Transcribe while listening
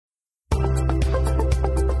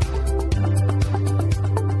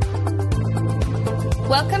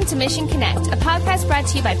Welcome to Mission Connect, a podcast brought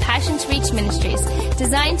to you by Passion to Reach Ministries,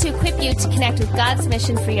 designed to equip you to connect with God's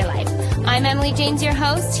mission for your life. I'm Emily James, your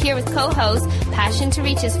host, here with co-host, Passion to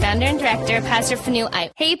Reach's founder and director, Pastor Fanu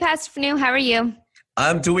Ipe. Hey, Pastor Fanu, how are you?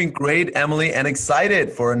 I'm doing great, Emily, and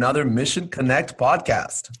excited for another Mission Connect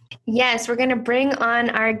podcast. Yes, we're going to bring on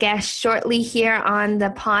our guest shortly here on the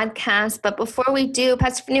podcast. But before we do,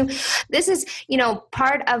 Pastor Fanu, this is,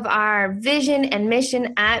 part of our vision and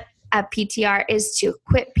mission at PTR is to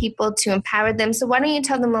equip people, to empower them. So why don't you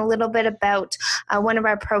tell them a little bit about one of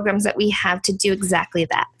our programs that we have to do exactly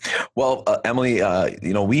that? Well, Emily,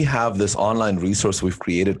 we have this online resource we've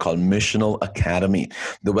created called Missional Academy.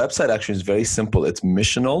 The website actually is very simple. It's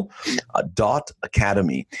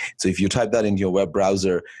missional.academy. So if you type that into your web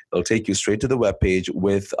browser, it'll take you straight to the webpage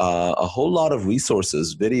with a whole lot of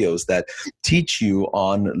resources, videos that teach you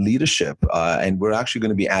on leadership. And we're actually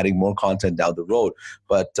going to be adding more content down the road.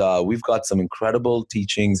 But we've got some incredible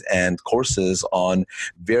teachings and courses on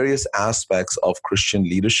various aspects of Christian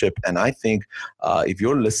leadership. And I think if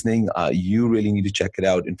you're listening, you really need to check it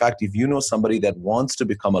out. In fact, if you know somebody that wants to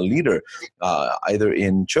become a leader, either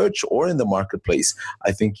in church or in the marketplace,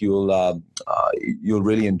 I think you'll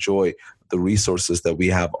really enjoy the resources that we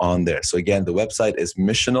have on there. So again, the website is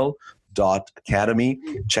missional.academy.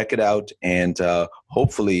 Check it out, and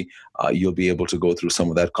hopefully you'll be able to go through some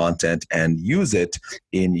of that content and use it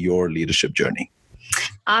in your leadership journey.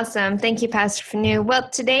 Awesome. Thank you, Pastor Fanu. Well,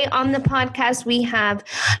 today on the podcast, we have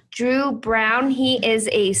Drew Brown. He is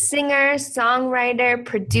a singer, songwriter,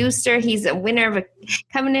 producer. He's a winner of a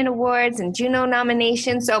Covenant Awards and Juno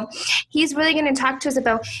nominations. So he's really going to talk to us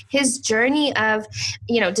about his journey of,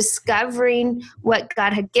 discovering what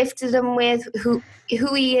God had gifted him with, who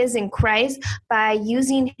he is in Christ by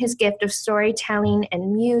using his gift of storytelling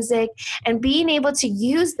and music and being able to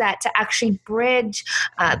use that to actually bridge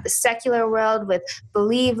the secular world with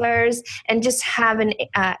believers and just have an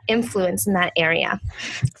influence in that area.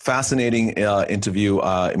 Fascinating interview.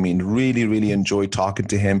 Really, really enjoyed talking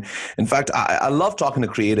to him. In fact, I love talking to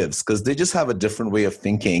creatives because they just have a different way of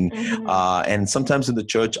thinking. Mm-hmm. And sometimes in the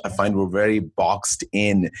church, I find we're very boxed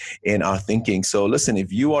in our thinking. So listen,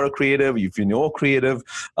 if you are a creative, if you know a creative,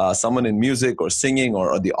 someone in music or singing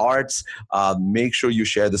or the arts, make sure you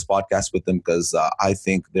share this podcast with them because I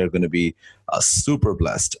think they're going to be super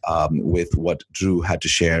blessed with what Drew had to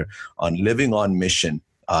share on living on mission,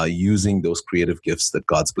 using those creative gifts that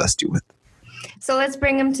God's blessed you with. So let's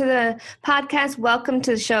bring him to the podcast. Welcome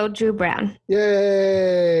to the show, Drew Brown.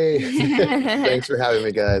 Yay! Thanks for having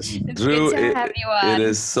me, guys. Drew, good to have you on. It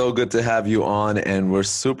is so good to have you on, and we're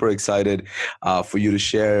super excited for you to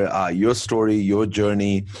share your story, your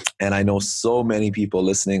journey, and I know so many people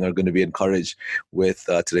listening are going to be encouraged with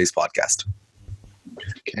today's podcast.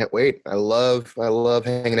 Can't wait. I love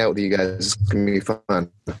hanging out with you guys. It's going to be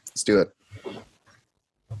fun. Let's do it.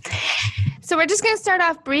 So we're just going to start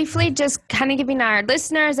off briefly, just kind of giving our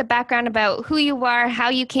listeners a background about who you are, how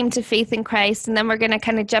you came to faith in Christ, and then we're going to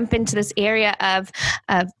kind of jump into this area of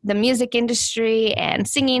the music industry and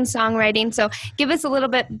singing, songwriting. So give us a little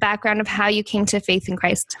bit background of how you came to faith in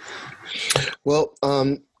Christ. Well,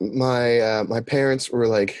 my parents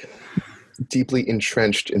were deeply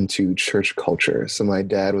entrenched into church culture. So my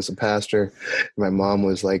dad was a pastor. My mom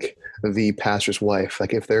was the pastor's wife.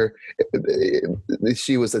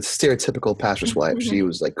 She was a stereotypical pastor's wife. She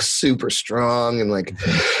was super strong and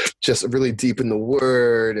just really deep in the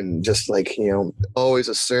word and just always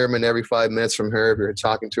a sermon every 5 minutes from her if you're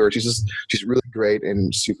talking to her. She's really great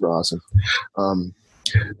and super awesome.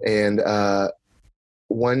 And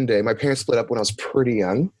one day my parents split up when I was pretty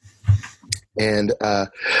young. And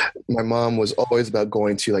my mom was always about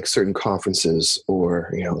going to certain conferences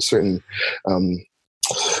or certain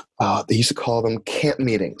they used to call them camp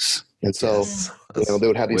meetings. And so they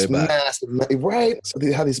would have these massive, right? So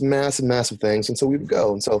they have these massive things, and so we would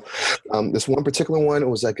go. And so this one particular one, it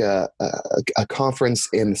was a conference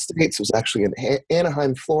in the States. It was actually in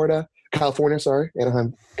Anaheim, California.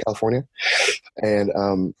 And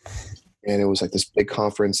it was this big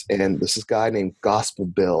conference, and this guy named Gospel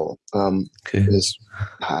Bill. I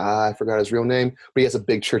forgot his real name, but he has a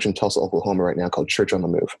big church in Tulsa, Oklahoma right now called Church on the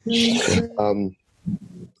Move.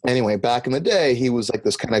 Anyway, back in the day, he was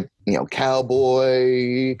this kind of,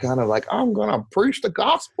 cowboy, kind of I'm going to preach the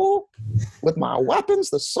gospel with my weapons,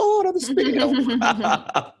 the sword of the spirit.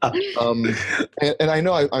 And I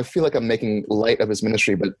know I feel like I'm making light of his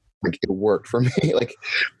ministry, but it worked for me.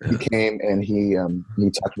 He came and he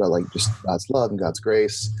talked about just God's love and God's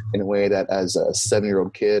grace in a way that as a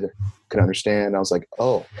 7-year-old kid could understand. I was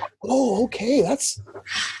okay, that's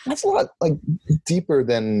a lot deeper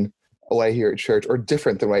than what I hear at church, or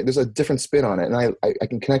different than there's a different spin on it, and I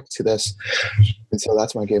can connect to this. And so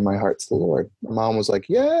that's when I gave my heart to the Lord. My mom was like,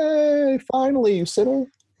 "Yay, finally, you sinner!"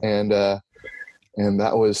 And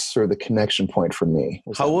that was sort of the connection point for me.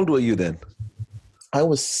 How old were you then? I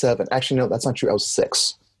was 7. Actually, no, that's not true. I was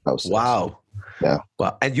 6. Wow. Yeah.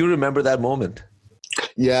 Wow. And you remember that moment?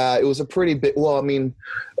 Yeah, it was a pretty big. Well, I mean,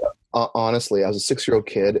 honestly, I was a 6-year-old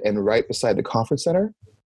kid, and right beside the conference center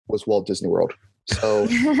was Walt Disney World. So,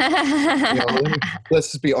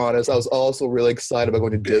 let's just be honest. I was also really excited about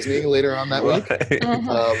going to Disney later on that week.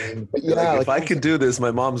 But yeah, if I could do this,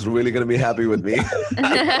 my mom's really going to be happy with me.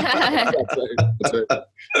 That's right.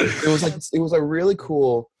 It was a really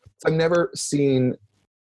cool. I've never seen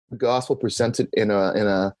the gospel presented in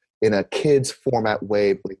a kids format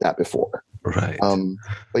way like that before. Right.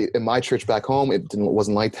 But in my church back home,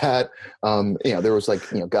 wasn't like that. There was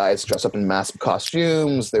guys dressed up in massive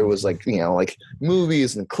costumes. There was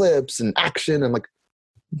movies and clips and action. I'm like,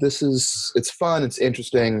 it's fun. It's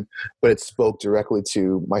interesting, but it spoke directly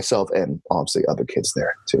to myself and obviously other kids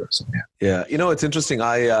there too. So, yeah. It's interesting.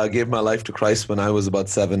 I gave my life to Christ when I was about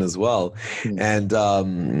 7 as well. And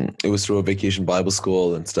it was through a vacation Bible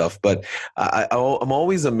school and stuff. But I'm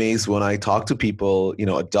always amazed when I talk to people,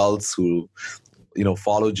 adults who,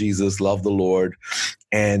 follow Jesus, love the Lord.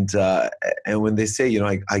 And when they say,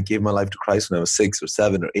 I gave my life to Christ when I was 6 or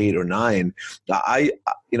 7 or 8 or 9,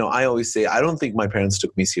 I always say, I don't think my parents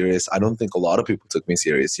took me serious. I don't think a lot of people took me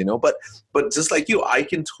serious, but just like you, I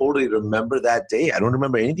can totally remember that day. I don't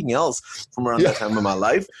remember anything else from around that time of my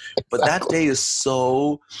life, but that day is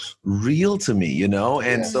so real to me,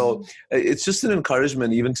 and so it's just an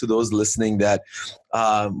encouragement even to those listening that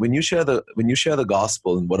when you share the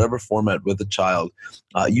gospel in whatever format with a child,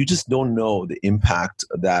 you just don't know the impact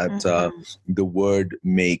that the word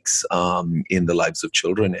makes in the lives of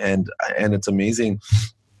children, and it's amazing,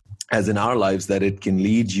 as in our lives, that it can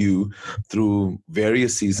lead you through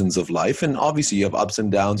various seasons of life. And obviously you have ups and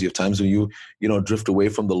downs. You have times when you drift away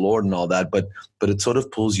from the Lord and all that, but it sort of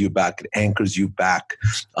pulls you back. It anchors you back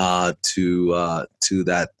to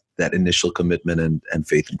that initial commitment and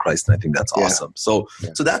faith in Christ. And I think that's awesome. So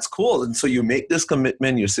that's cool. And so you make this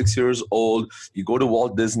commitment, you're 6 years old, you go to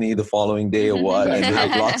Walt Disney the following day or what, and you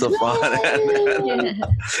have lots of fun.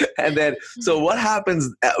 And then, so what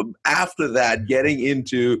happens after that, getting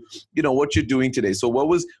into, what you're doing today? So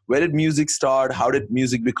where did music start? How did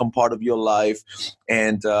music become part of your life?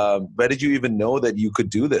 And where did you even know that you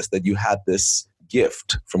could do this, that you had this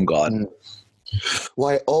gift from God? Well,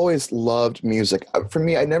 I always loved music. For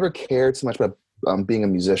me, I never cared so much about being a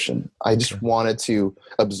musician. I just wanted to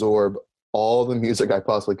absorb all the music I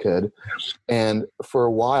possibly could. And for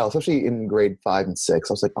a while, especially in grade 5 and 6,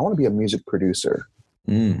 I was like, I want to be a music producer.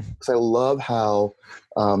 Because I love how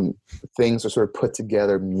things are sort of put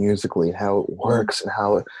together musically, and how it works, and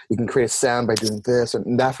how you can create a sound by doing this.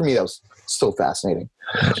 And that, for me, that was so fascinating.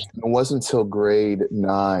 It wasn't until grade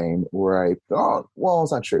 9 where it's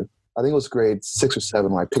not true. I think it was grade 6 or 7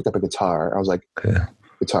 when I picked up a guitar. I was like,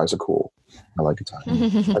 guitars are cool. I like guitar.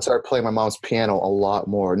 I started playing my mom's piano a lot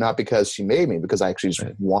more, not because she made me, because I actually just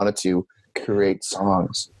wanted to create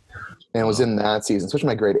songs. And it was in that season, especially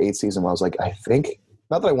my grade 8 season, where I was like, I think,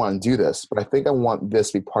 not that I want to do this, but I think I want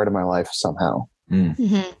this to be part of my life somehow.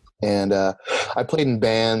 And I played in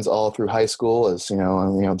bands all through high school, as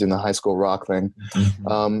doing the high school rock thing.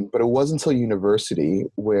 But it wasn't until university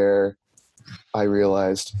where I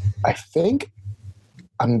realized, I think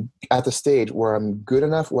I'm at the stage where I'm good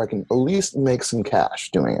enough where I can at least make some cash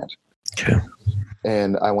doing it. Okay.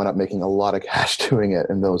 And I wound up making a lot of cash doing it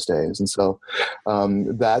in those days. And so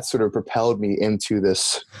that sort of propelled me into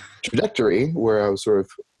this trajectory where I was sort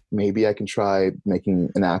of, maybe I can try making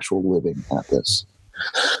an actual living at this.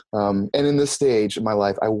 And in this stage of my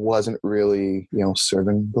life, I wasn't really,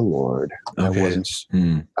 serving the Lord. Okay.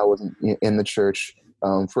 I wasn't in the church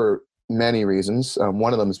for many reasons.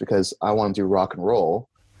 One of them is because I wanted to do rock and roll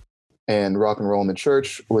in the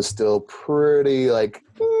church was still pretty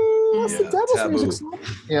that's the devil's taboo. Music,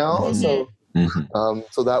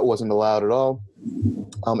 so that wasn't allowed at all.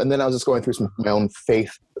 And then I was just going through my own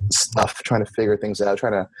faith stuff, trying to figure things out,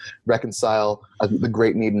 trying to reconcile the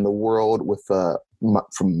great need in the world with,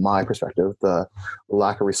 from my perspective, the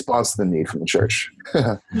lack of response to the need from the church.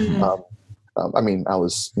 I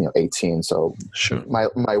was 18, so sure. My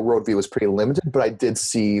worldview was pretty limited, but I did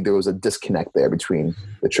see there was a disconnect there between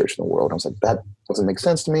the church and the world. I was like, that doesn't make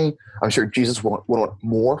sense to me. I'm sure Jesus would want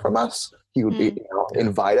more from us. He would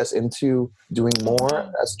invite us into doing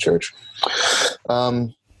more as a church.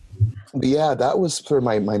 But yeah, that was sort of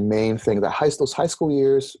my main thing. Those high school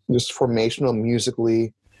years, just formational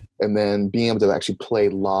musically, and then being able to actually play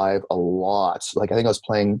live a lot. Like I think I was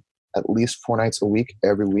playing at least 4 nights a week,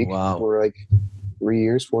 every week for like 4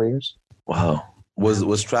 years. Wow.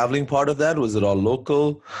 Was traveling part of that? Was it all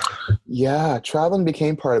local? Yeah, traveling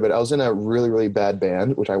became part of it. I was in a really, really bad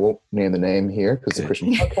band, which I won't name the name here because it's a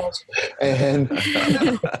Christian podcast. And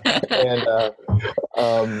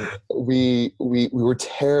we were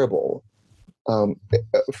terrible.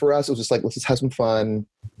 For us, it was just like, let's just have some fun.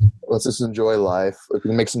 Let's just enjoy life. If we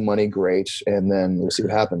can make some money, great. And then we'll see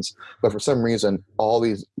what happens. But for some reason, all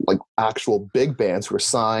these like actual big bands who were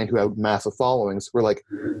signed, who have massive followings, were like,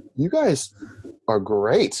 you guys are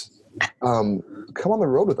great. Come on the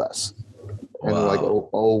road with us. And we're like,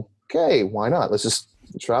 oh, okay, why not? Let's just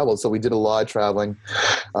travel. So we did a lot of traveling,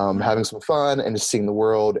 having some fun and just seeing the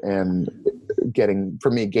world and gaining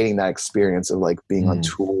that experience of like being on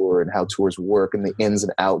tour and how tours work and the ins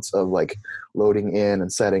and outs of like loading in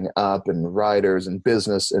and setting up and writers and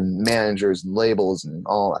business and managers and labels and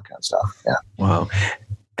all that kind of stuff. Yeah. Wow.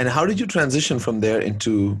 And how did you transition from there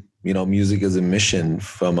into, music as a mission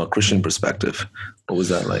from a Christian perspective? What was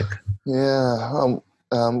that like? Yeah.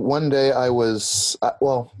 One day I was,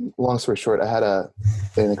 long story short, I had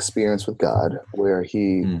an experience with God where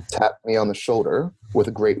he tapped me on the shoulder with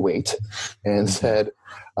a great weight and said,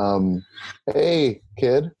 hey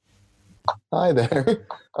kid, hi there.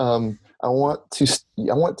 I want to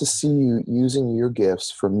see you using your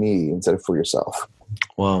gifts for me instead of for yourself.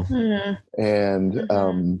 Wow.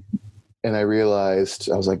 And I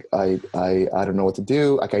realized, I was like, I don't know what to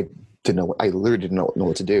do. Like I literally didn't know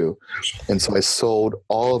what to do. And so I sold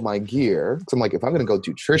all of my gear. So I'm like, if I'm going to go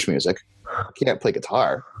do church music, I can't play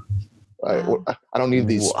guitar. I don't need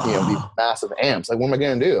these, these massive amps. Like, what am I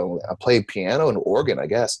going to do? I play piano and organ, I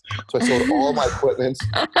guess. So I sold all my equipment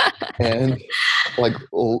and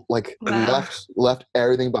left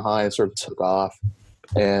everything behind and sort of took off.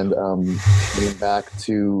 And moving back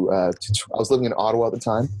to I was living in Ottawa at the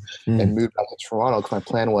time and moved back to Toronto because my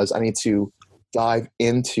plan was I need to dive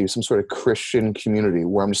into some sort of Christian community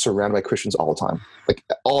where I'm just surrounded by Christians all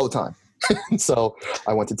the time. So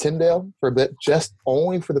I went to Tyndale for a bit, just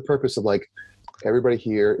only for the purpose of like, everybody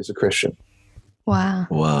here is a Christian. Wow.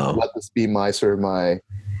 Let this be my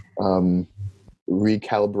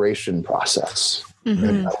recalibration process.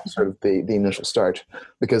 And that was sort of the initial start,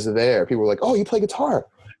 because there people were like, oh, you play guitar.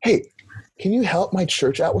 Hey, can you help my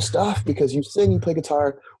church out with stuff? Because you sing, you play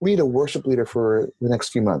guitar. We need a worship leader for the next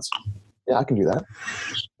few months. Yeah, I can do that.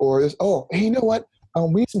 Or there's, hey, you know what?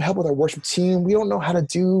 We need some help with our worship team. We don't know how to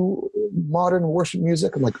do modern worship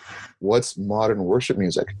music. I'm like, what's modern worship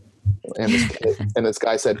music? And this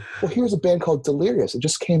guy said, well, here's a band called Delirious. It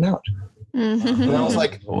just came out. And I was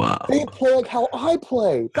like, wow, they play like how I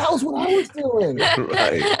play. That was what I was doing.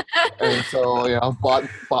 Right. And so,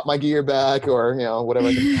 bought my gear back or, whatever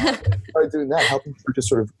I could started doing that, helping to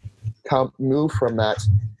sort of move from that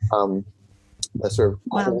sort of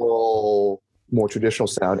choral, more traditional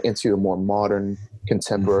sound into a more modern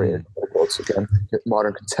contemporary,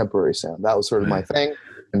 modern contemporary sound. That was sort of my thing.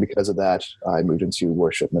 And because of that, I moved into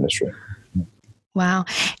worship ministry. Wow.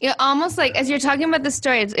 Almost like, as you're talking about the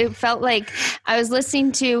story, it felt like I was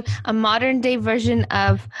listening to a modern day version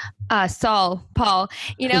of Paul,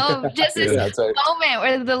 just this moment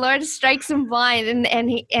where the Lord strikes him blind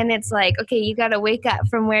and it's like, okay, you got to wake up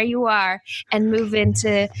from where you are and move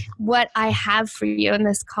into what I have for you in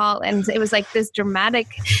this call. And it was like this dramatic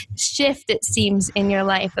shift, it seems, in your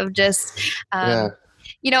life of just, but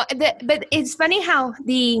it's funny how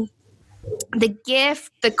the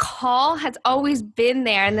gift, the call has always been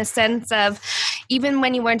there in the sense of, even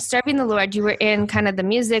when you weren't serving the Lord, you were in kind of the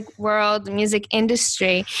music world, the music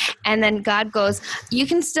industry. And then God goes, you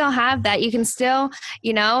can still have that. You can still,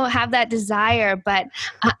 have that desire, but,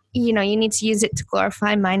 you need to use it to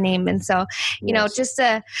glorify my name. And so, just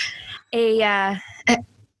an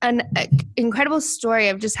incredible story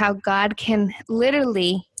of just how God can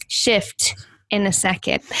literally shift in a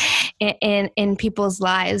second in people's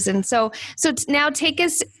lives. And so now take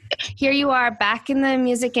us, here you are back in the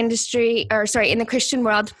music industry, in the Christian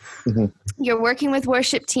world. Mm-hmm. You're working with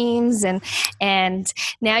worship teams and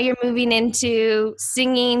now you're moving into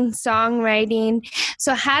singing, songwriting.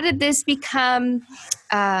 So how did this become,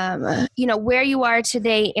 where you are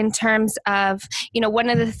today in terms of, one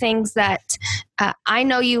of the things that I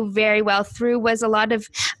know you very well through was a lot of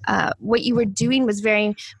what you were doing was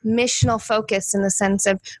very missional focused in the sense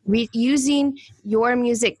of using your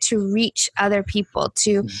music to reach other people,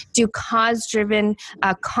 to do cause-driven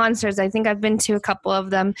concerts. I think I've been to a couple of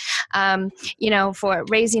them, for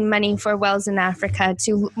raising money for wells in Africa,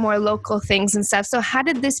 to more local things and stuff. So how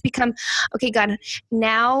did this become, okay, God,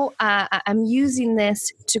 now I'm using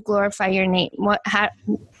this to glorify your name? What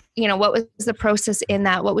was the process in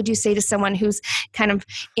that? What would you say to someone who's kind of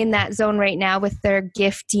in that zone right now with their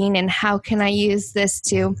gifting, and how can I use this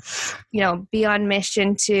to, be on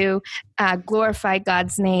mission to glorify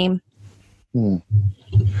God's name?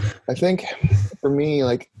 I think for me,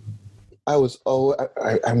 like, I'm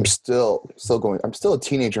still going. I'm still a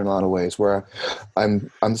teenager in a lot of ways, where I'm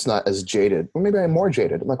just not as jaded. Or maybe I'm more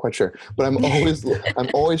jaded. I'm not quite sure. But I'm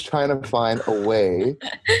always trying to find a way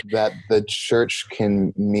that the church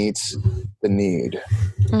can meet the need.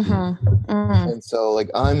 And so, like,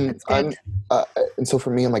 and so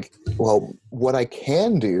for me, I'm like, well, what I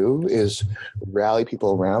can do is rally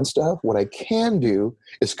people around stuff. What I can do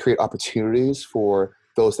is create opportunities for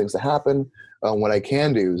those things to happen. What I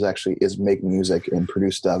can do is make music and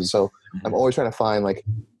produce stuff. So I'm always trying to find, like,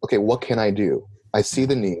 okay, what can I do? I see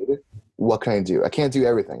the need. What can I do? I can't do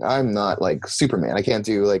everything. I'm not like Superman. I can't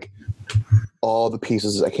do like all the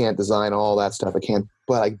pieces. I can't design all that stuff. I can't,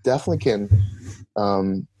 but I definitely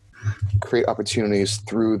can create opportunities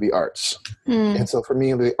through the arts. And so for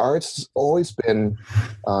me, the arts has always been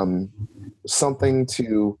something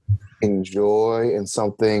to enjoy and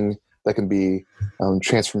something that can be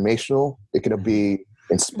transformational. It can be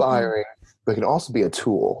inspiring, but it can also be a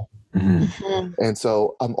tool. And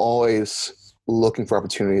so I'm always looking for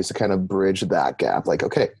opportunities to kind of bridge that gap. Like,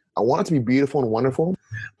 okay, I want it to be beautiful and wonderful,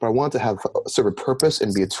 but I want it to have serve a purpose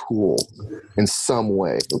and be a tool in some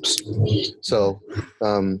way. So,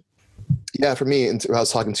 for me, I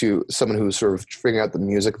was talking to someone who's sort of figuring out the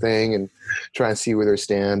music thing and trying to see where they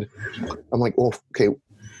stand. I'm like, well, okay,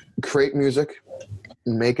 create music,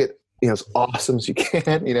 make it as awesome as you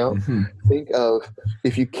can. Think of,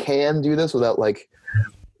 if you can do this without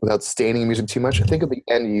staining music too much, think of the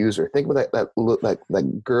end user. Think of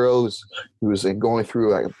that girl who's going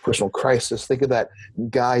through like a personal crisis. Think of that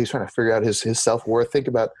guy who's trying to figure out his self-worth. Think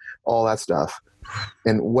about all that stuff,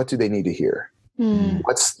 and what do they need to hear?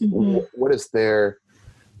 What is their?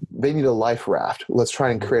 They need a life raft. Let's try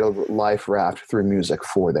and create a life raft through music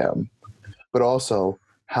for them. But also,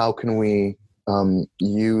 how can we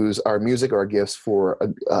use our music or our gifts for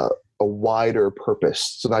a wider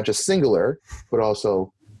purpose? So not just singular, but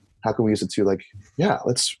also how can we use it to, like,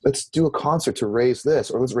 let's do a concert to raise this,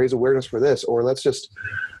 or let's raise awareness for this, or let's just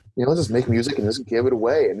make music and just give it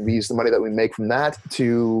away, and we use the money that we make from that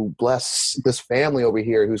to bless this family over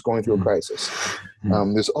here who's going through a crisis.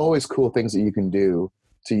 There's always cool things that you can do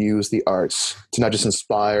to use the arts to not just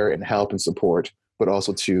inspire and help and support, but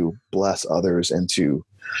also to bless others and to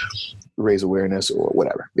raise awareness or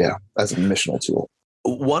whatever. As a missional tool.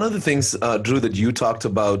 One of the things, Drew, that you talked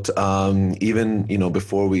about even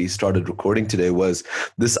before we started recording today was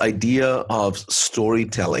this idea of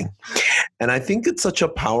storytelling. And I think it's such a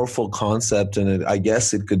powerful concept, and I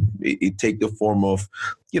guess it could take the form of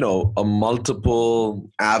a multiple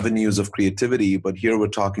avenues of creativity. But here we're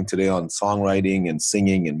talking today on songwriting and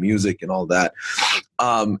singing and music and all that.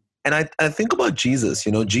 And I think about Jesus.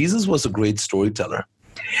 Jesus was a great storyteller.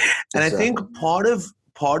 And I think part of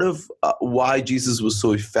why Jesus was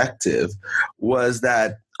so effective was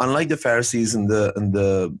that, unlike the Pharisees and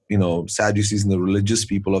the Sadducees and the religious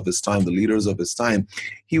people of his time, the leaders of his time,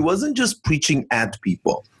 he wasn't just preaching at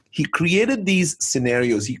people. He created these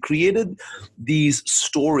scenarios. He created these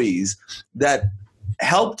stories that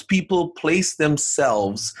helped people place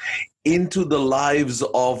themselves into the lives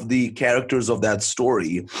of the characters of that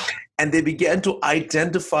story. And they began to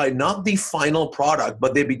identify not the final product,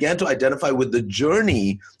 but they began to identify with the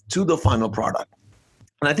journey to the final product.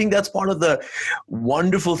 And I think that's part of the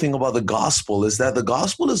wonderful thing about the gospel, is that the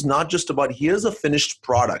gospel is not just about, here's a finished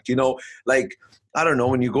product. Like, I don't know,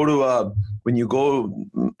 when you go,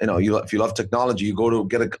 if you love technology, you go to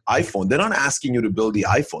get an iPhone. They're not asking you to build the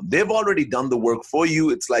iPhone. They've already done the work for you.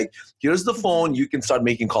 It's like, here's the phone. You can start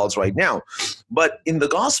making calls right now. But in the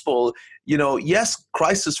gospel, yes,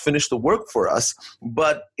 Christ has finished the work for us.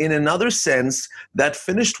 But in another sense, that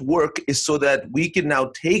finished work is so that we can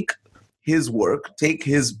now take his work, take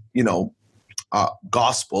his,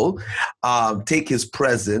 gospel, take his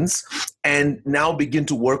presence, and now begin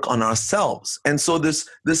to work on ourselves. And so this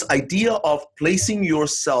idea of placing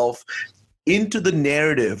yourself into the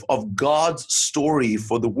narrative of God's story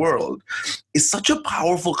for the world is such a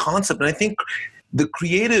powerful concept. And I think the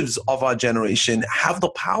creatives of our generation have the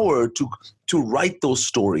power to write those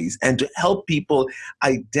stories and to help people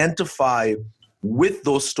identify with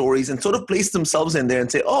those stories and sort of place themselves in there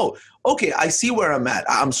and say, oh, okay, I see where I'm at.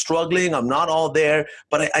 I'm struggling. I'm not all there,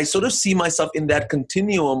 but I sort of see myself in that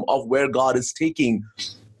continuum of where God is taking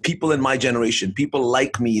people in my generation, people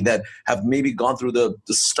like me that have maybe gone through the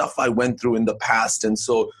stuff I went through in the past. And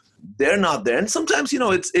so they're not there. And sometimes,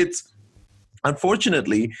 it's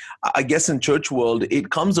unfortunately, I guess in church world, it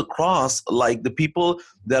comes across like the people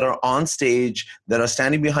that are on stage, that are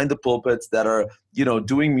standing behind the pulpits, that are,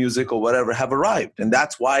 doing music or whatever have arrived. And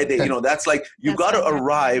that's why they, that's like, you got to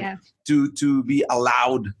arrive to be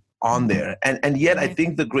allowed on there. And yet I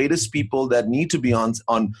think the greatest people that need to be on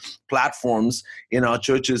platforms in our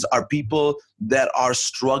churches are people that are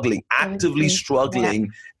struggling, actively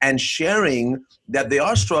struggling, and sharing that they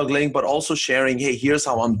are struggling, but also sharing, hey, here's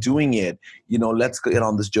how I'm doing it. Let's get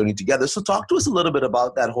on this journey together. So talk to us a little bit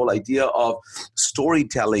about that whole idea of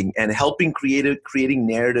storytelling and helping creating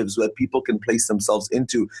narratives where people can place themselves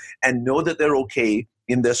into and know that they're okay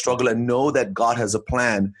in their struggle and know that God has a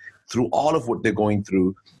plan through all of what they're going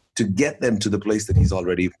through to get them to the place that he's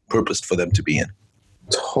already purposed for them to be in.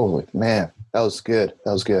 Totally. Man, that was good.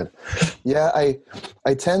 Yeah,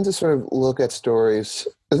 I tend to sort of look at stories,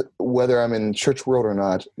 whether I'm in church world or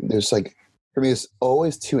not. There's for me, there's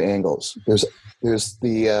always two angles. There's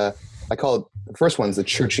the, I call it, the first one's the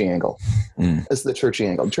churchy angle. That's the churchy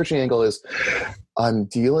angle. The churchy angle is, I'm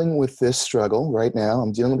dealing with this struggle right now.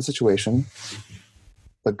 I'm dealing with the situation,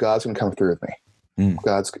 but God's going to come through with me.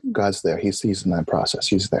 God's there. He's in that process.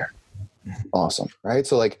 He's there. Awesome. Right.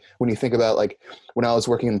 So when you think about when I was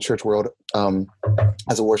working in the church world,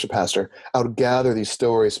 as a worship pastor, I would gather these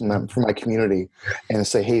stories from my community and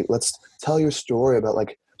say, hey, let's tell your story about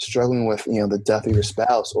struggling with, the death of your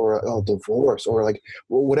spouse or a divorce or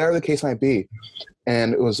whatever the case might be.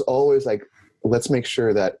 And it was always let's make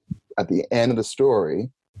sure that at the end of the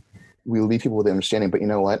story, we leave people with the understanding, but you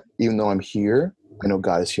know what, even though I'm here, I know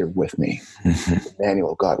God is here with me.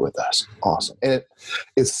 Emmanuel, God with us. Awesome. And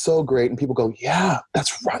it's so great. And people go, yeah,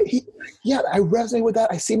 that's right. I resonate with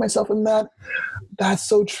that. I see myself in that. That's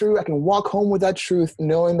so true. I can walk home with that truth,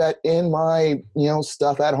 knowing that in my,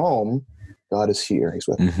 stuff at home, God is here. He's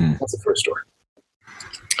with me. That's the first story.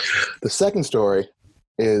 The second story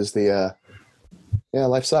is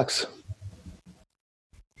life sucks.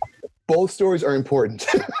 Both stories are important.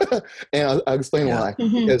 And I'll explain why.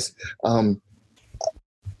 Because,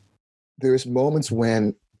 there's moments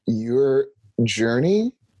when your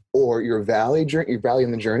journey or your valley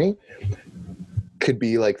in the journey could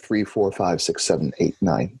be 3, 4, 5, 6, 7, 8,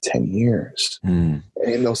 9, 10 years. And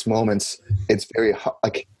in those moments, it's very hard,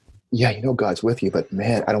 God's with you, but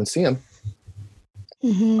man, I don't see him. I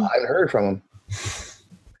haven't heard from him.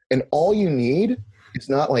 And all you need is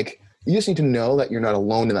not you just need to know that you're not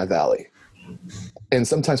alone in that valley. And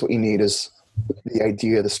sometimes what you need is the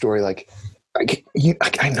idea, the story,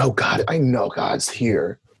 I know God. I know God's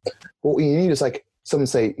here. What we need is someone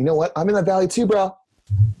say, you know what? I'm in that valley too, bro.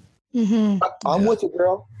 I'm with you,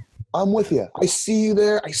 girl. I'm with you. I see you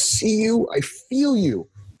there. I see you. I feel you.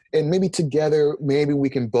 And maybe together, maybe we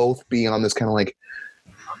can both be on this kind of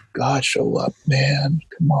God, show up, man.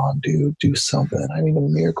 Come on, dude. Do something. I need a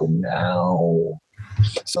miracle now.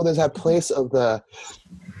 So there's that place of the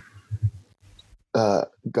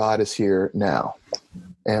God is here now.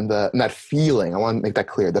 And that feeling, I want to make that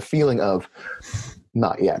clear. The feeling of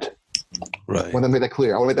not yet. Right. I want to make that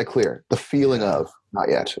clear. The feeling of not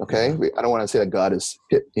yet. Okay. I don't want to say that God is,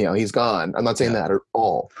 he's gone. I'm not saying that at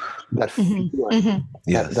all. That feeling,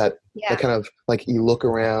 that kind of you look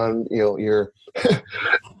around, you're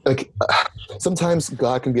sometimes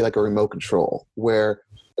God can be like a remote control where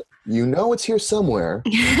it's here somewhere.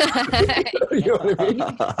 You know what I mean?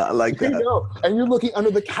 I like that. And you're looking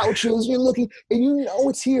under the couches, you're looking, and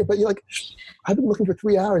it's here, but you're I've been looking for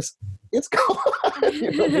 3 hours. It's gone.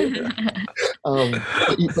 You know what I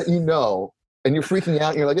mean? But and you're freaking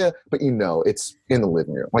out, and you're yeah, but it's in the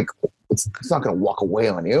living room. It's not going to walk away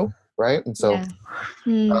on you, right? And so,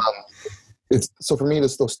 so for me,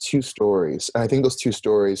 there's those two stories, and I think those two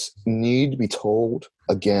stories need to be told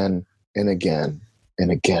again and again. And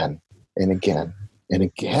again, and again, and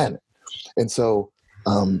again. And so,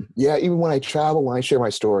 even when I travel, when I share my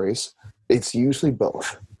stories, it's usually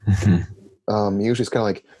both. Usually it's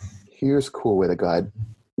kind of here's a cool way that God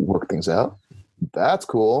worked things out. That's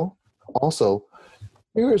cool. Also,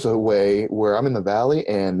 here's a way where I'm in the valley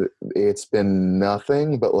and it's been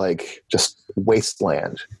nothing but just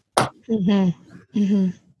wasteland. And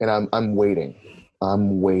I'm waiting.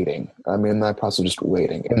 I'm in that process of just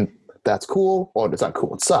waiting. And that's cool. Or it's not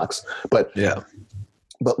cool. It sucks. But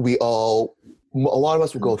but a lot of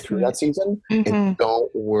us will go through that season, and don't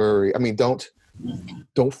worry. I mean, don't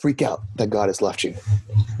freak out that God has left you.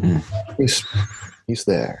 He's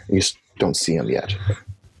there. You just don't see him yet.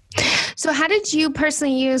 So how did you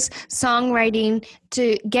personally use songwriting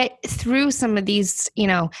to get through some of these,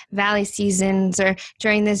 valley seasons or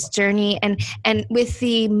during this journey, and with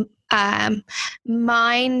the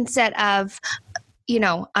mindset of,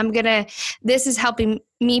 this is helping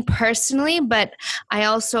me personally, but I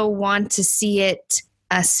also want to see it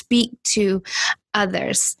speak to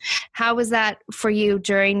others. How was that for you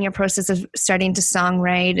during your process of starting to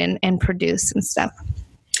songwrite and produce and stuff?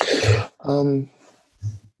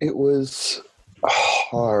 It was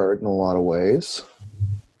hard in a lot of ways.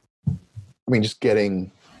 I mean, just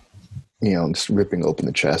getting, just ripping open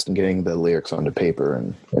the chest and getting the lyrics onto paper,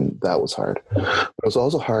 and that was hard. But it was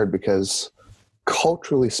also hard because,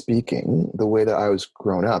 culturally speaking, the way that I was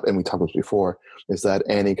grown up, and we talked about this before, is that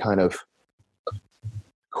any kind of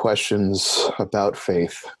questions about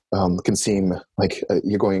faith can seem like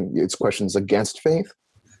it's questions against faith.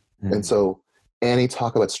 And so any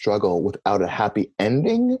talk about struggle without a happy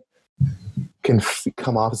ending can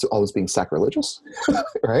come off as always being sacrilegious,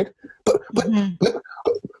 right? But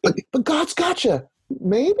God's gotcha.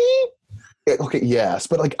 Maybe? Okay, yes,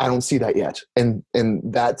 but I don't see that yet. And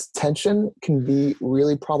that tension can be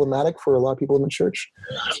really problematic for a lot of people in the church,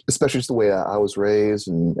 especially just the way I was raised,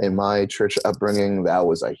 and in my church upbringing, that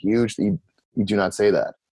was a huge, you do not say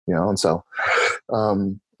that, and so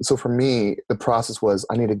for me, the process was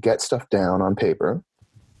I need to get stuff down on paper.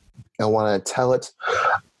 I want to tell it.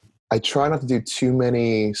 I try not to do too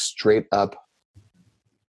many straight up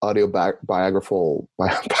biographical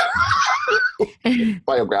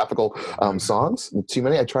songs. Too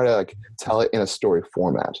many. I try to tell it in a story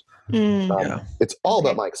format. It's all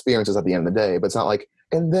about my experiences at the end of the day, but it's not like,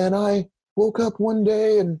 and then I woke up one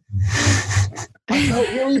day and I felt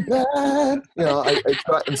really bad. I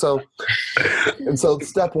try, and so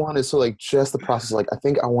step one is just the process. I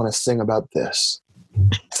think I want to sing about this.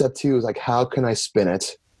 Step two is how can I spin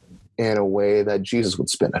it in a way that Jesus would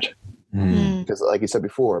spin it? Because, like you said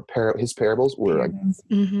before, his parables were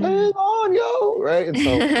hang on, yo, right? And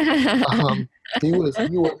so he was a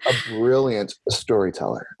brilliant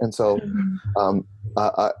storyteller. And so,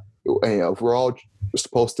 if we're all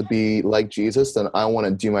supposed to be like Jesus, then I want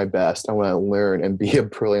to do my best. I want to learn and be a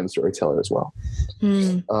brilliant storyteller as well.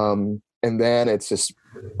 And then it's just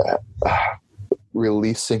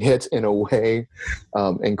releasing it in a way,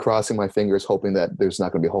 and crossing my fingers, hoping that there's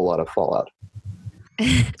not going to be a whole lot of fallout.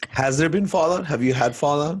 Has there been fallout? Have you had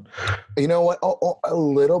fallout? You know what? A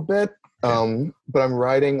little bit. But I'm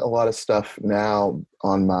writing a lot of stuff now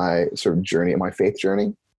on my sort of journey, my faith journey.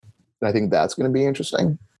 And I think that's going to be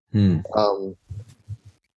interesting. Only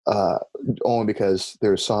because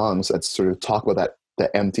there are songs that sort of talk about that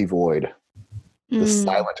empty void, the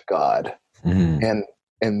silent God. And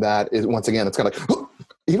that is, once again, it's kind of like,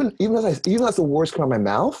 even as the words come out of my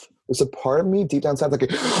mouth, there's a part of me deep down inside like,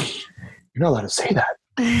 you're not allowed to say that.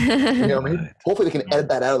 What I mean? Hopefully they can edit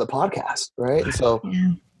that out of the podcast, right? And so,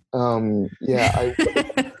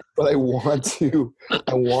 but I want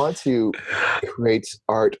to create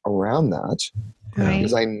art around that,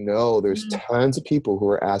 because I know there's tons of people who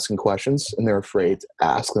are asking questions and they're afraid to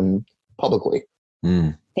ask them publicly.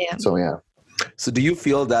 So do you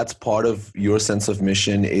feel that's part of your sense of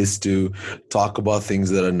mission, is to talk about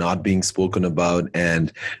things that are not being spoken about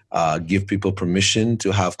and give people permission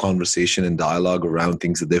to have conversation and dialogue around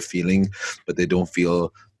things that they're feeling, but they don't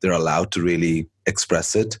feel they're allowed to really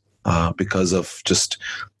express it because of just,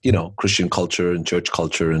 Christian culture and church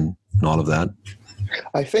culture and all of that?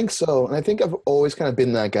 I think so. And I think I've always kind of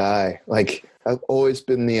been that guy. I've always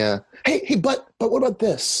been the hey, but what about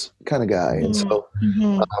this kind of guy? And so,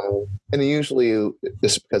 and usually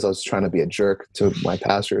it's because I was trying to be a jerk to my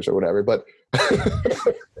pastors or whatever. But,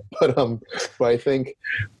 but I think,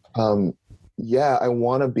 I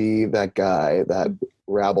want to be that guy, that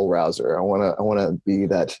rabble rouser. I want to be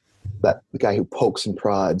that guy who pokes and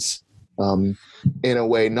prods, in a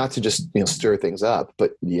way, not to just stir things up,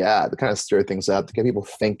 but to kind of stir things up, to get people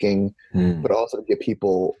thinking, but also to get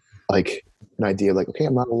people an idea okay,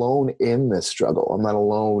 I'm not alone in this struggle. I'm not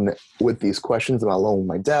alone with these questions. I'm not alone with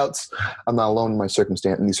my doubts. I'm not alone in my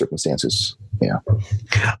in these circumstances.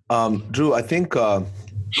 Drew, I think I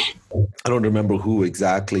don't remember who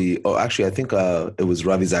exactly. Oh, actually, I think it was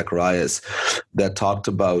Ravi Zacharias that talked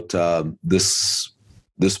about this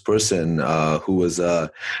person who was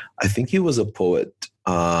I think he was a poet,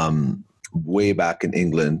 way back in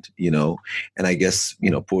England, and I guess,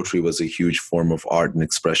 poetry was a huge form of art and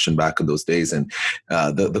expression back in those days. And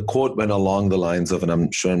the quote went along the lines of, and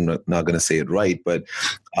I'm sure I'm not going to say it right, but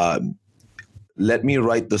let me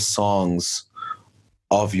write the songs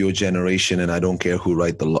of your generation, and I don't care who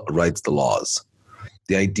writes the laws.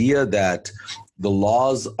 The idea that the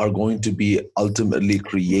laws are going to be ultimately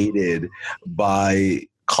created by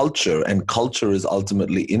culture, and culture is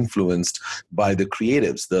ultimately influenced by the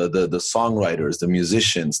creatives, the songwriters, the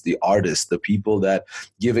musicians, the artists, the people that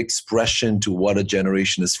give expression to what a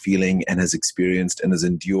generation is feeling and has experienced and has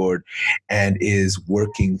endured and is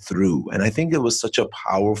working through. And I think it was such a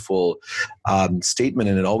powerful statement,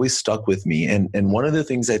 and it always stuck with me. And one of the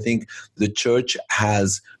things I think the church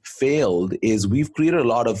has failed is we've created a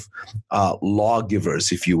lot of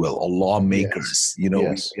lawgivers, if you will, or lawmakers.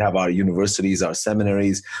 Yes. We have our universities, our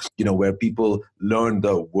seminaries, where people learn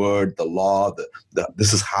the word, the law,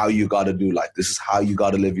 this is how you got to do life. This is how you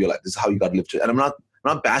got to live your life. This is how you got to live. And I'm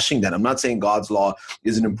not bashing that. I'm not saying God's law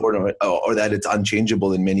isn't important or that it's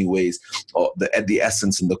unchangeable in many ways, or the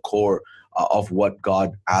essence and the core of what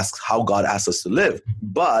God asks, how God asks us to live.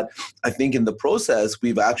 But I think in the process,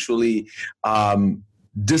 we've actually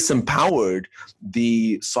disempowered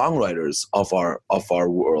the songwriters of our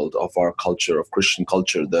world, of our culture, of Christian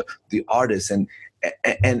culture, the artists, and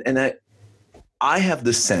I have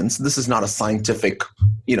the sense, this is not a scientific,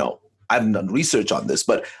 I haven't done research on this,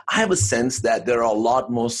 but I have a sense that there are a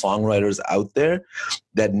lot more songwriters out there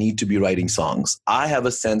that need to be writing songs. I have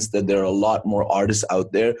a sense that there are a lot more artists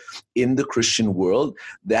out there in the Christian world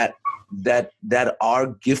that are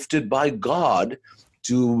gifted by God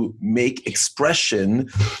to make expression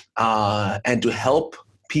and to help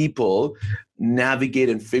people navigate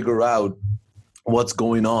and figure out what's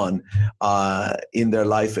going on in their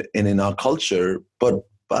life and in our culture. But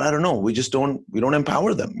I don't know, we don't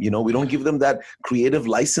empower them, we don't give them that creative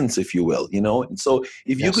license, if you will, And so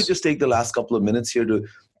if you could just take the last couple of minutes here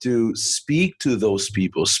to speak to those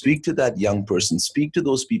people, speak to that young person, speak to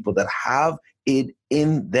those people that have it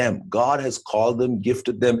in them. God has called them,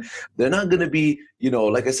 gifted them. They're not going to be,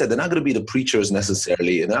 like I said, they're not going to be the preachers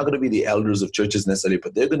necessarily, and they're not going to be the elders of churches necessarily,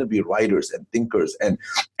 but they're going to be writers and thinkers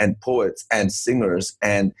and poets and singers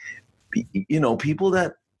and, people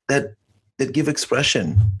that give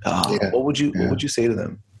expression. What would you say to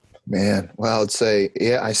them? Man, well, I'd say,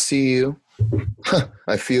 I see you.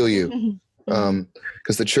 I feel you.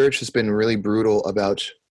 Because the church has been really brutal about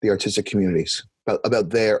the artistic communities, about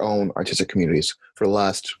their own artistic communities for the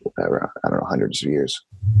last, I don't know, hundreds of years.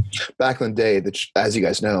 Back in the day, as you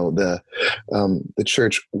guys know, the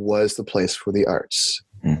church was the place for the arts.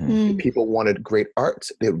 If people wanted great art,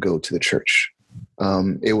 they would go to the church.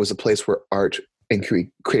 It was a place where art and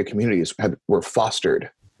creative communities were fostered.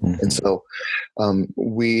 And so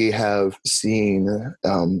we have seen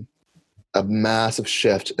a massive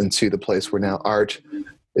shift into the place where now art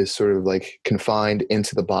is sort of like confined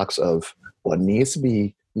into the box of what needs to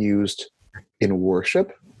be used in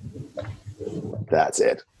worship. That's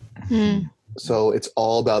it. So it's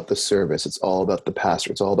all about the service. It's all about the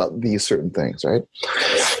pastor. It's all about these certain things, right?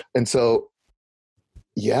 And so,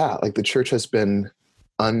 like the church has been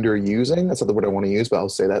underusing. That's not the word I want to use, but I'll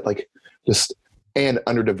say that, and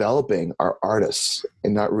underdeveloping our artists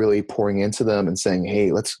and not really pouring into them and saying,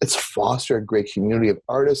 hey, let's foster a great community of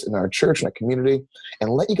artists in our church and our community and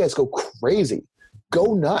let you guys go crazy,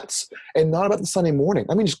 go nuts. And not about the Sunday morning.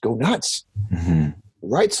 I mean, just go nuts.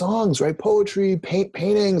 Write songs, write poetry, paint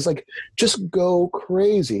paintings, just go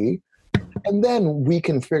crazy. And then we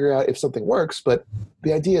can figure out if something works. But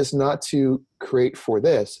the idea is not to create for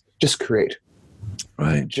this, just create.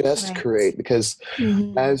 Right. Just create, because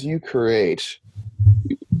as you create,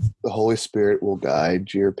 the Holy Spirit will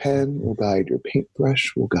guide your pen, will guide your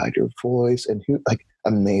paintbrush, will guide your voice, and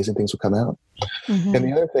amazing things will come out. And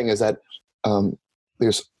the other thing is that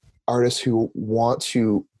there's artists who want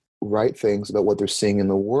to write things about what they're seeing in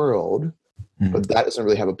the world, but that doesn't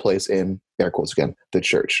really have a place in, air quotes again, the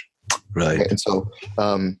church. Right. Okay? And so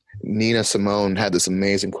Nina Simone had this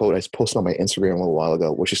amazing quote I posted on my Instagram a little while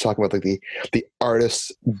ago, where she's talking about the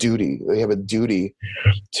artist's duty. They have a duty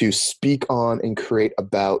to speak on and create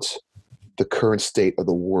about the current state of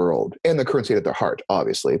the world and the current state of their heart,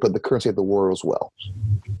 obviously, but the current state of the world as well.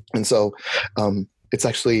 And so it's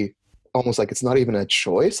actually almost like it's not even a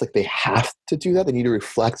choice. They have to do that. They need to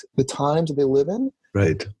reflect the times that they live in.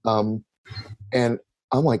 Right. And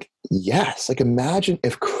I'm like, yes, imagine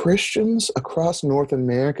if Christians across North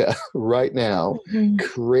America right now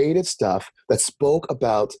created stuff that spoke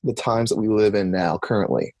about the times that we live in now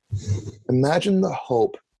currently. Imagine the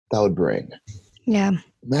hope that would bring. Yeah.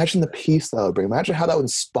 imagine the peace that would bring. Imagine how that would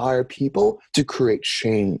inspire people to create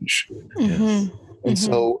change. Mm-hmm. And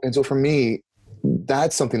so for me,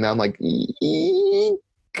 that's something that I'm like,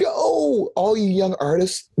 go, all you young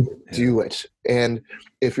artists, do it. And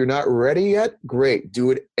if you're not ready yet, great,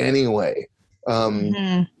 do it anyway.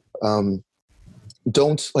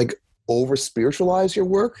 Don't like over spiritualize your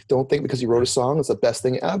work. Don't think because you wrote a song it's the best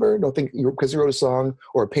thing ever. Don't think because you wrote a song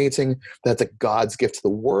or a painting that's like God's gift to the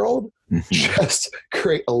world. Just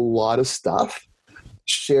create a lot of stuff.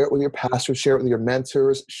 Share it with your pastors, share it with your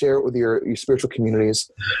mentors, share it with your spiritual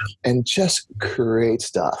communities, and just create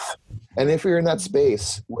stuff. And if you're in that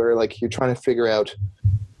space where like you're trying to figure out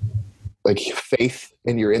like faith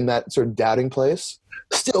and you're in that sort of doubting place,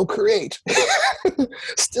 still create.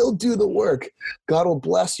 Still do the work. God will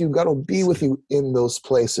bless you. God will be with you in those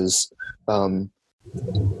places. And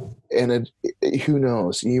who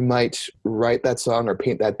knows, you might write that song or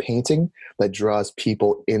paint that painting that draws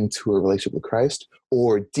people into a relationship with Christ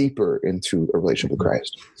or deeper into a relationship with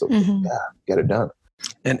Christ. So yeah, get it done.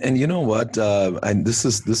 And you know what? And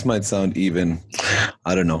this might sound even,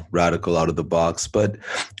 I don't know, radical, out of the box, but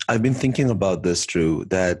I've been thinking about this, Drew,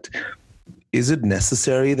 that is it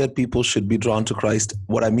necessary that people should be drawn to Christ?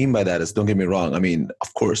 What I mean by that is, don't get me wrong. I mean,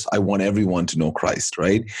 of course, I want everyone to know Christ,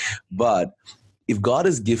 right? But if God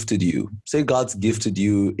has gifted you, say God's gifted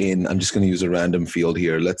you in, I'm just going to use a random field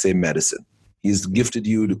here, let's say medicine. He's gifted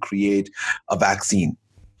you to create a vaccine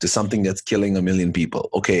to something that's killing 1 million people.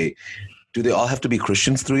 Okay, do they all have to be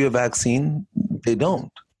Christians through your vaccine? They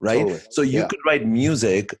don't, right? Totally. So you could write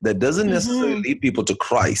music that doesn't necessarily lead people to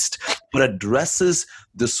Christ, but addresses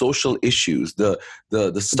the social issues, the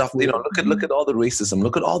stuff, you know, look at all the racism,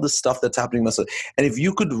 look at all the stuff that's happening. And if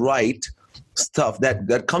you could write stuff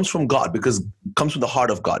that comes from God, because it comes from the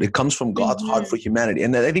heart of God, it comes from God's heart for humanity.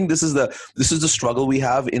 And I think this is the struggle we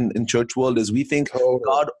have in church world, is we think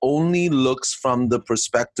God only looks from the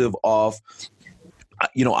perspective of,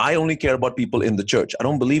 you know, I only care about people in the church. I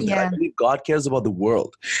don't believe that. I believe God cares about the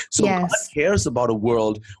world. So God cares about a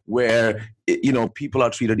world where, you know, people are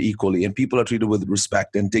treated equally and people are treated with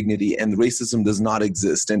respect and dignity, and racism does not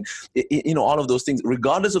exist. And, you know, all of those things,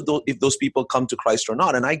 regardless of if those people come to Christ or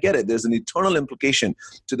not. And I get it. There's an eternal implication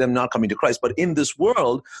to them not coming to Christ. But in this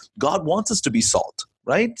world, God wants us to be salt,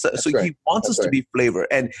 right? So he wants us to be flavor.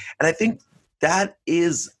 And I think that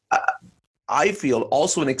is... I feel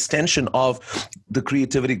also an extension of the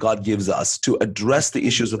creativity God gives us to address the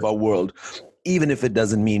issues of our world, even if it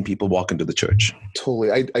doesn't mean people walk into the church.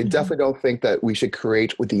 Totally. I definitely don't think that we should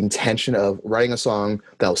create with the intention of writing a song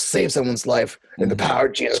that will save someone's life in the power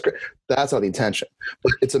of Jesus Christ. That's not the intention.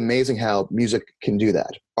 But it's amazing how music can do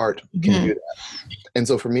that. Art can do that. And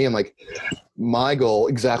so for me, I'm like, my goal,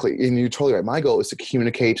 exactly, and you're totally right, my goal is to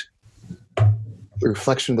communicate the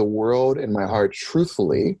reflection of the world in my heart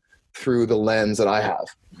truthfully through the lens that I have.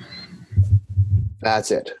 That's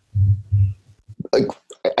it. Like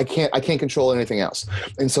I can't control anything else.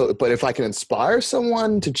 And so, but if I can inspire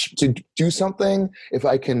someone to do something, if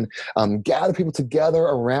I can gather people together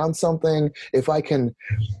around something, if I can,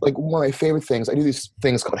 like one of my favorite things, I do these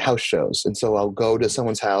things called house shows. And so I'll go to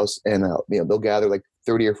someone's house and they'll gather like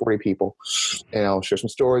 30 or 40 people, and I'll share some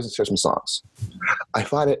stories and share some songs. I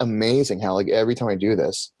find it amazing how like every time I do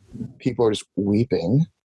this, people are just weeping.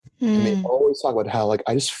 And they always talk about how like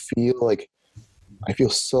I just feel like I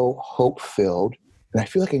feel so hope-filled, and I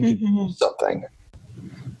feel like I need to do something.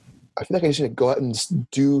 I feel like I just need to go out and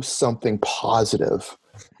do something positive.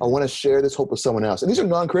 I want to share this hope with someone else. And these are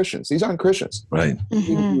non-Christians. These aren't Christians. Right.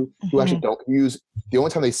 Who actually don't use, the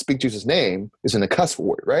only time they speak Jesus' name is in a cuss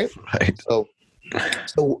word, right? Right.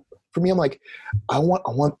 So for me, I'm like, I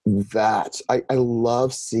want that. I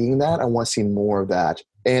love seeing that. I want to see more of that.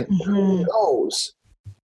 And who knows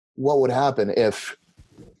what would happen if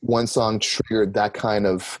one song triggered that kind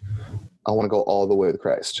of, I want to go all the way with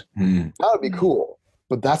Christ. That would be cool,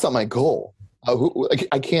 but that's not my goal.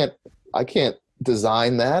 I can't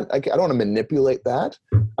design that. I don't want to manipulate that.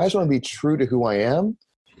 I just want to be true to who I am,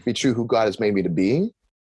 be true who God has made me to be,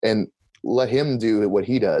 and let him do what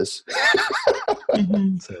he does.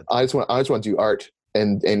 I just want to do art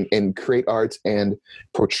and create art and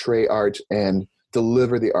portray art and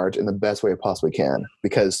deliver the art in the best way I possibly can,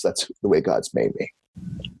 because that's the way God's made me.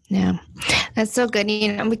 Yeah, that's so good.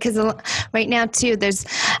 You know, because right now too, there's,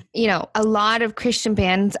 you know, a lot of Christian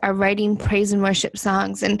bands are writing praise and worship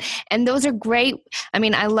songs, and those are great. I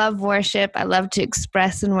mean, I love worship. I love to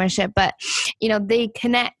express in worship, but you know, they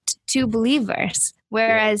connect to believers.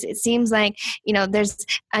 Whereas it seems like, there's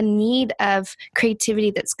a need of creativity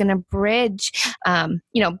that's going to bridge,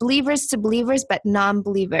 believers to believers, but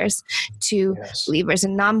non-believers to believers,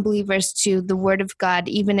 and non-believers to the word of God,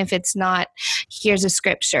 even if it's not, here's a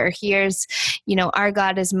scripture, here's, our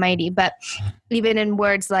God is mighty, but even in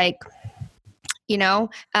words like,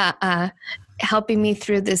 helping me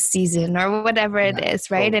through this season or whatever it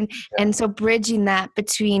is, right? And so bridging that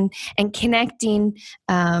between and connecting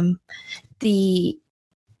the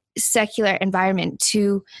secular environment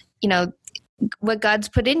to, what God's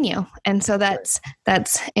put in you. And so that's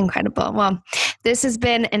incredible. Well, this has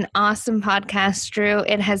been an awesome podcast, Drew.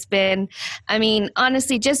 It has been,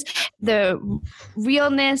 honestly, just the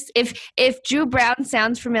realness. If Drew Brown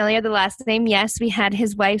sounds familiar, the last name, yes, we had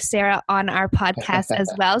his wife, Sarah, on our podcast as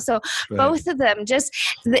well. So both of them just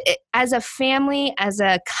as a family, as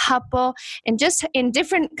a couple, and just in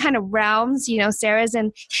different kind of realms, Sarah's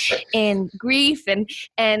in grief and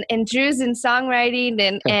Drew's in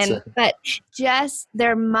songwriting but just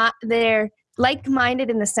they're like-minded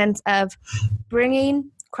in the sense of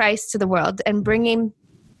bringing Christ to the world and bringing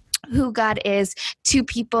who God is to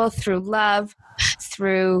people through love,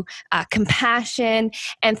 through compassion,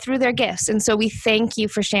 and through their gifts. And so we thank you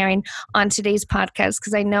for sharing on today's podcast,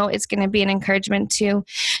 because I know it's going to be an encouragement to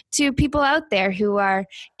people out there who are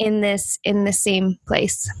in the same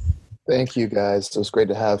place. Thank you, guys. It was great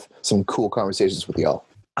to have some cool conversations with y'all.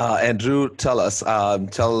 And Drew, tell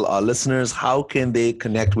our listeners, how can they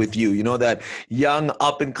connect with you? That young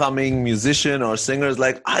up-and-coming musician or singer is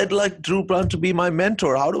like, I'd like Drew Brown to be my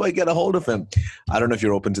mentor. How do I get a hold of him? I don't know if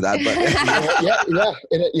you're open to that, but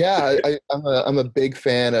I'm a big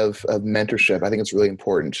fan of mentorship. I think it's really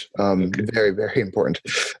important. Very, very important.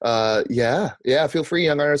 Feel free,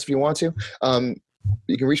 young artists, if you want to.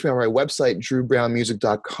 You can reach me on my website,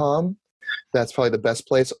 drewbrownmusic.com. That's probably the best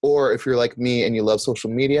place. Or if you're like me and you love social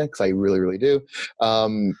media, because I really, really do,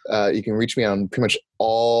 you can reach me on pretty much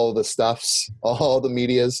all the stuffs, all the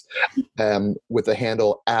medias, with the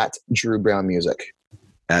handle at Drew Brown Music.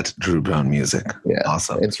 At Drew Brown Music. Yeah.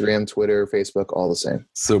 Awesome. Instagram, Twitter, Facebook, all the same.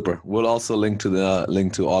 Super. We'll also link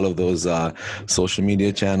to all of those social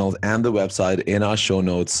media channels and the website in our show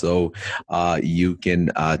notes, so you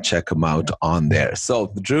can check them out on there.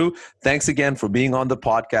 So, Drew, thanks again for being on the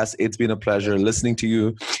podcast. It's been a pleasure listening to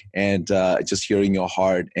you and just hearing your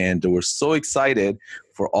heart. And we're so excited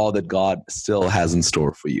for all that God still has in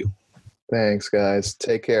store for you. Thanks, guys.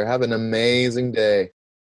 Take care. Have an amazing day.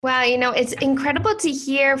 Wow, it's incredible to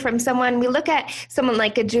hear from someone. We look at someone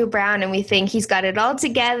like a Drew Brown and we think he's got it all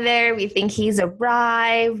together. We think he's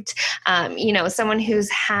arrived, someone who's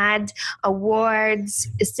had awards,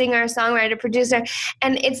 a singer, songwriter, producer.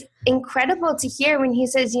 And it's incredible to hear when he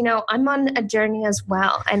says, I'm on a journey as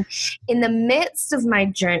well. And in the midst of my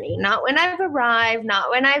journey, not when I've arrived, not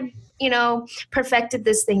when I've perfected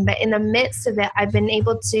this thing, but in the midst of it, I've been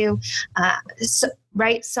able to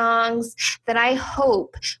write songs that I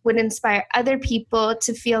hope would inspire other people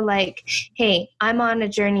to feel like, hey, I'm on a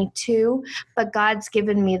journey too, but God's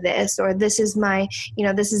given me this, or this is my,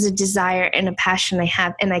 this is a desire and a passion I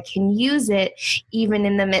have, and I can use it even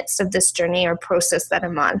in the midst of this journey or process that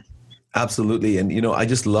I'm on. Absolutely. And, I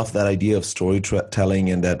just love that idea of storytelling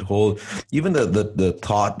and that whole, even the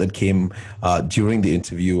thought that came during the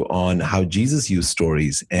interview on how Jesus used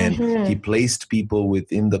stories and he placed people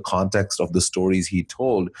within the context of the stories he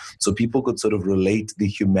told, so people could sort of relate the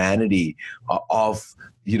humanity of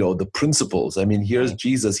the principles. Here's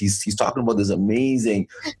Jesus. He's talking about this amazing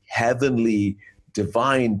heavenly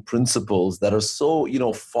divine principles that are so,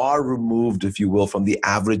 far removed, if you will, from the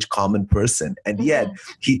average common person. And yet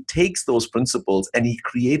he takes those principles and he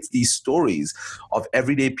creates these stories of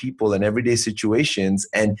everyday people and everyday situations.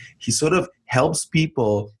 And he sort of helps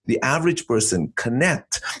people, the average person,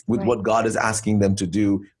 connect with what God is asking them to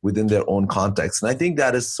do within their own context. And I think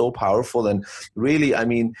that is so powerful. And really,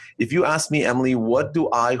 if you ask me, Emily, what do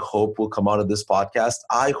I hope will come out of this podcast?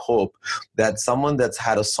 I hope that someone that's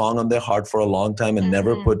had a song on their heart for a long time and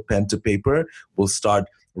never put pen to paper will start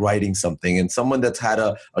writing something. And someone that's had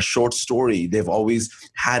a short story they've always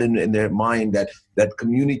had in their mind that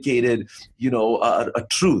communicated, a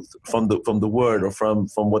truth from the word or from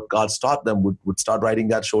what God's taught them would start writing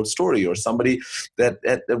that short story. Or somebody that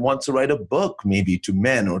wants to write a book, maybe to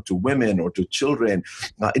men or to women or to children.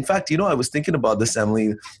 In fact, I was thinking about this,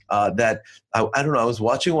 Emily, that I don't know, I was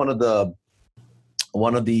watching one of the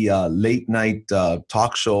one of the late night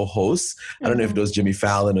talk show hosts. I don't know if it was Jimmy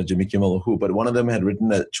Fallon or Jimmy Kimmel or who, but one of them had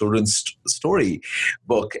written a children's story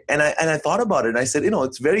book. And I thought about it and I said,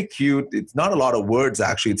 it's very cute. It's not a lot of words,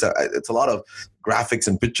 actually. It's a lot of graphics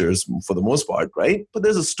and pictures for the most part, right? But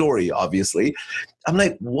there's a story, obviously. I'm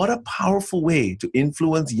like, what a powerful way to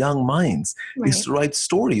influence young minds is to write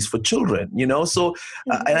stories for children, So,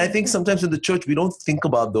 and I think sometimes in the church, we don't think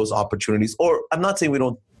about those opportunities, or I'm not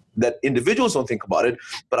saying that individuals don't think about it,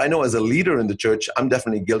 but I know as a leader in the church, I'm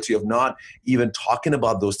definitely guilty of not even talking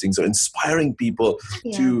about those things or inspiring people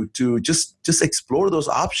to just explore those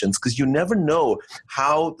options, because you never know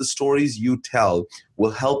how the stories you tell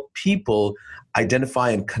will help people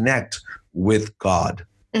identify and connect with God.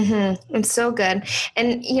 It's so good.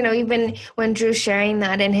 And, even when Drew's sharing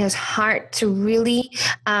that in his heart to really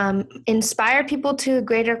inspire people to a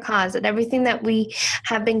greater cause, that everything that we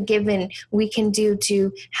have been given, we can do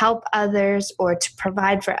to help others or to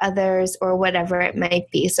provide for others or whatever it might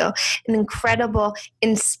be. So an incredible,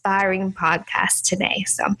 inspiring podcast today.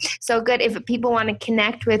 So good. If people want to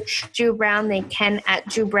connect with Drew Brown, they can at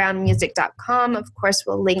drewbrownmusic.com. Of course,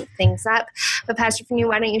 we'll link things up. But Pastor Fanu,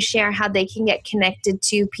 why don't you share how they can get connected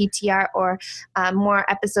to PTR or more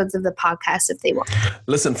episodes of the podcast if they want?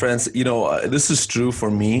 Listen, friends, this is true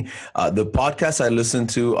for me. The podcasts I listen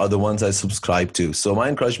to are the ones I subscribe to. So my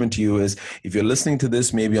encouragement to you is, if you're listening to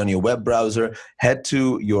this maybe on your web browser, head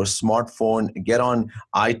to your smartphone, get on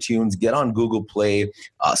iTunes, get on Google Play,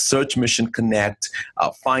 search Mission Connect,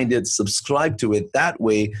 find it, subscribe to it. That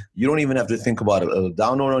way, you don't even have to think about it. It'll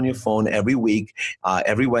download on your phone every week,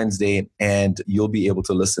 every Wednesday, and you'll be able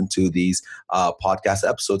to listen to these podcast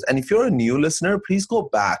episodes. And if you're a new listener, please go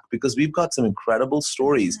back, because we've got some incredible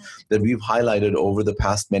stories that we've highlighted over the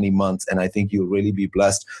past many months, and I think you'll really be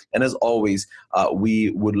blessed. And as always, we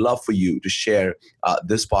would love for you to share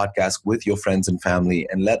this podcast with your friends and family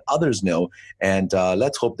and let others know. And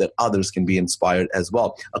let's hope that others can be inspired as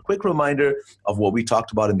well. A quick reminder of what we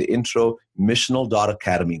talked about in the intro: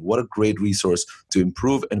 missional.academy. What a great resource to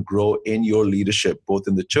improve and grow in your leadership, both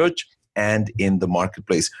in the church and in the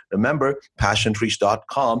marketplace. Remember,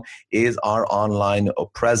 passionreach.com is our online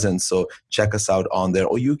presence, so check us out on there,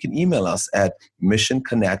 or you can email us at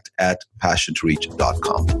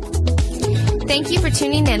missionconnect@passionreach.com. Thank you for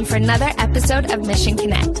tuning in for another episode of Mission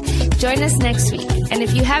Connect. Join us next week. And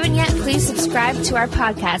if you haven't yet, please subscribe to our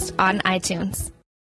podcast on iTunes.